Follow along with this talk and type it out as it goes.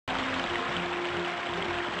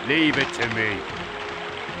Leave it to me.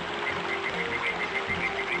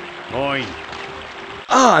 Mine.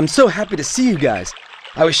 Ah, I'm so happy to see you guys.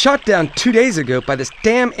 I was shot down 2 days ago by this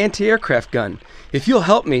damn anti-aircraft gun. If you'll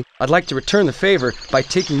help me, I'd like to return the favor by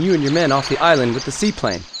taking you and your men off the island with the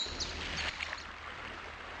seaplane.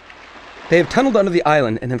 They have tunneled under the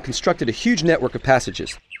island and have constructed a huge network of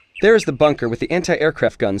passages. There is the bunker with the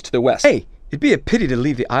anti-aircraft guns to the west. Hey, it'd be a pity to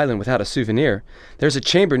leave the island without a souvenir. There's a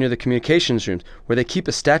chamber near the communications rooms where they keep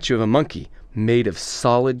a statue of a monkey made of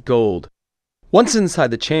solid gold. Once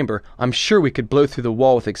inside the chamber, I'm sure we could blow through the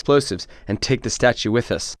wall with explosives and take the statue with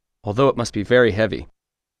us, although it must be very heavy.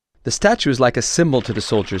 The statue is like a symbol to the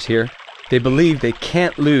soldiers here. They believe they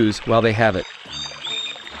can't lose while they have it.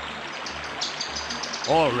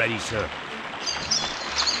 All ready, sir.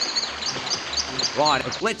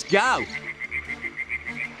 Right, let's go.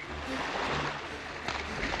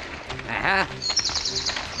 Uh-huh.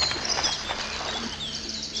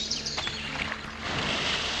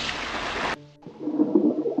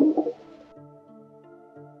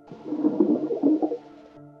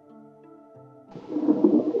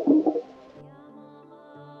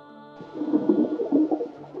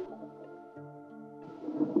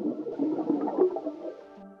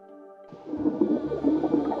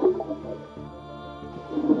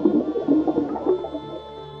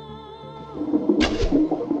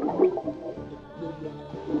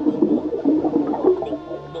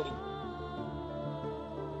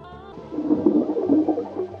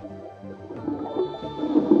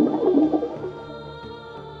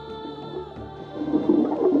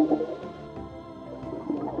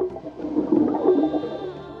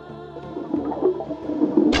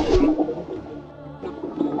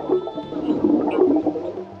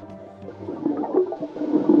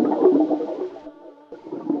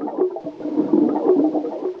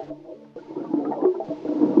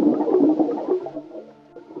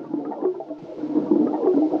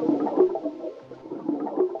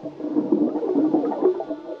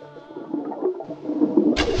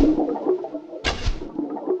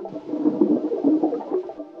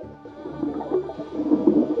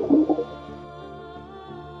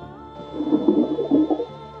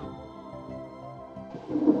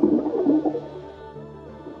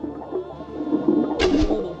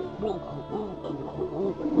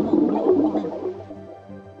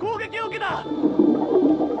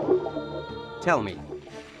 Tell me.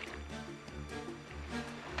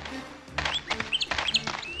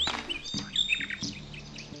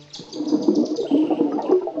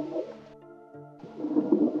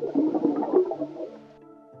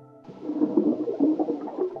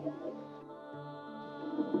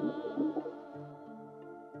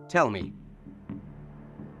 Tell me.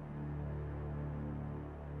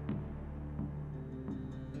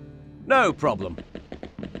 No problem.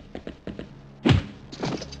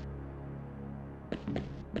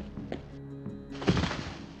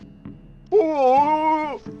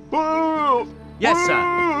 Yes,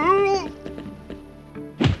 sir.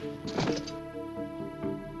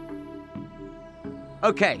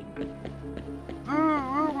 Okay.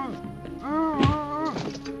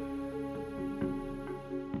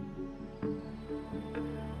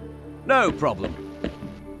 No problem.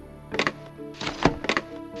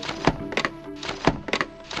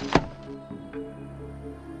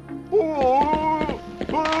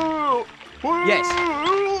 Yes.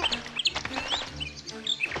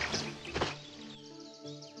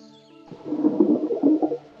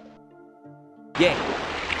 Yeah.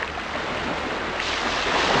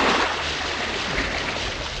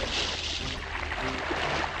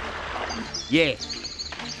 Yeah.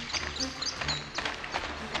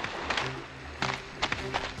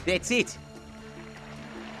 That's it.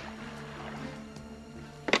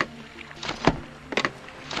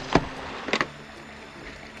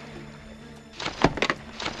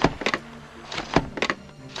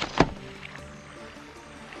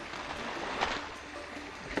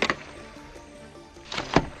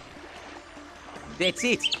 That's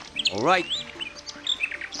it. All right.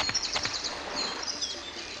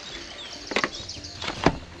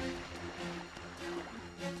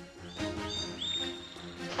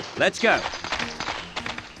 Let's go.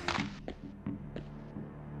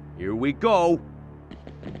 Here we go.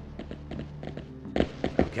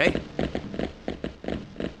 Okay.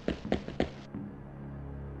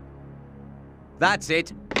 That's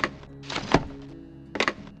it.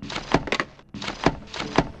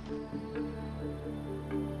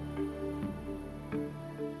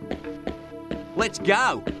 Let's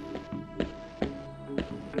go.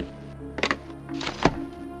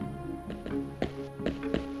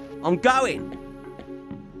 I'm going.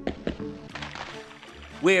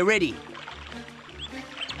 We're ready.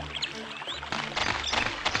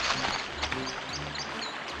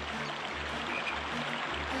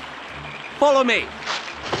 Follow me.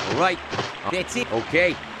 All right. That's it.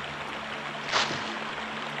 Okay.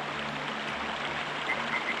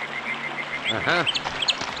 Uh-huh.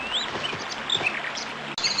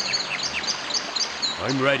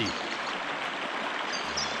 I'm ready.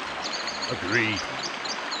 Agreed.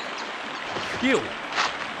 You.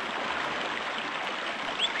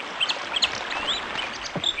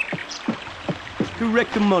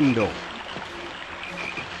 Correct commando.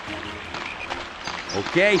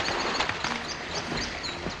 Okay.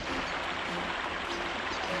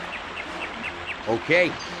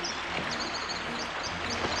 Okay.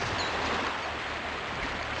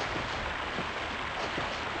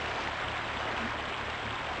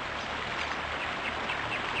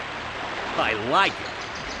 I like it.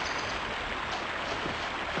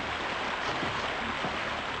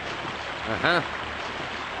 Uh-huh.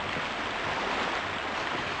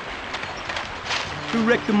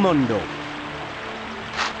 Correct commando.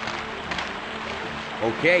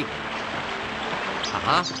 Okay.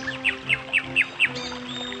 Uh-huh.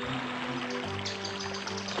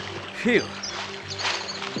 Phew.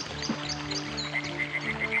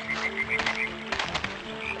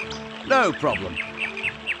 No problem.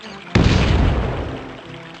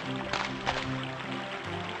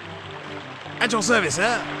 At your service,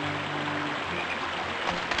 sir.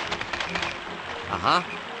 Uh-huh.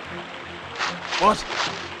 What?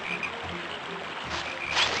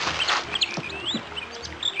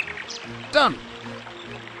 Done.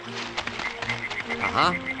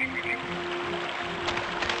 Uh-huh.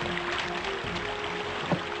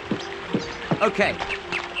 Okay.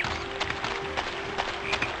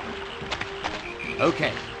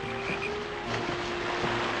 Okay.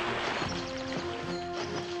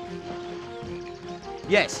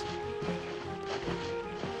 Yes.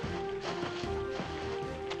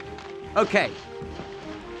 Okay.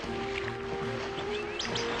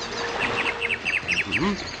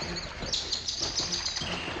 Mm-hmm.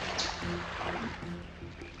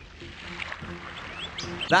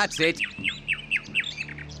 That's it.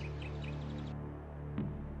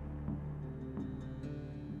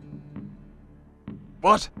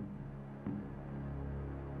 What?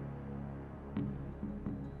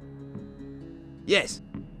 Yes.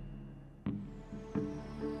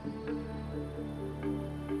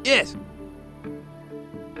 Yes.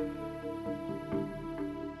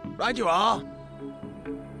 Right you are.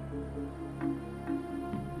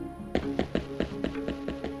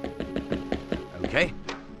 Okay.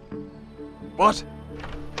 What?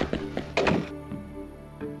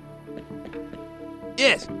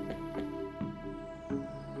 Yes.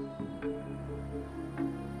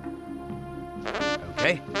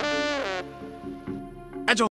 Okay.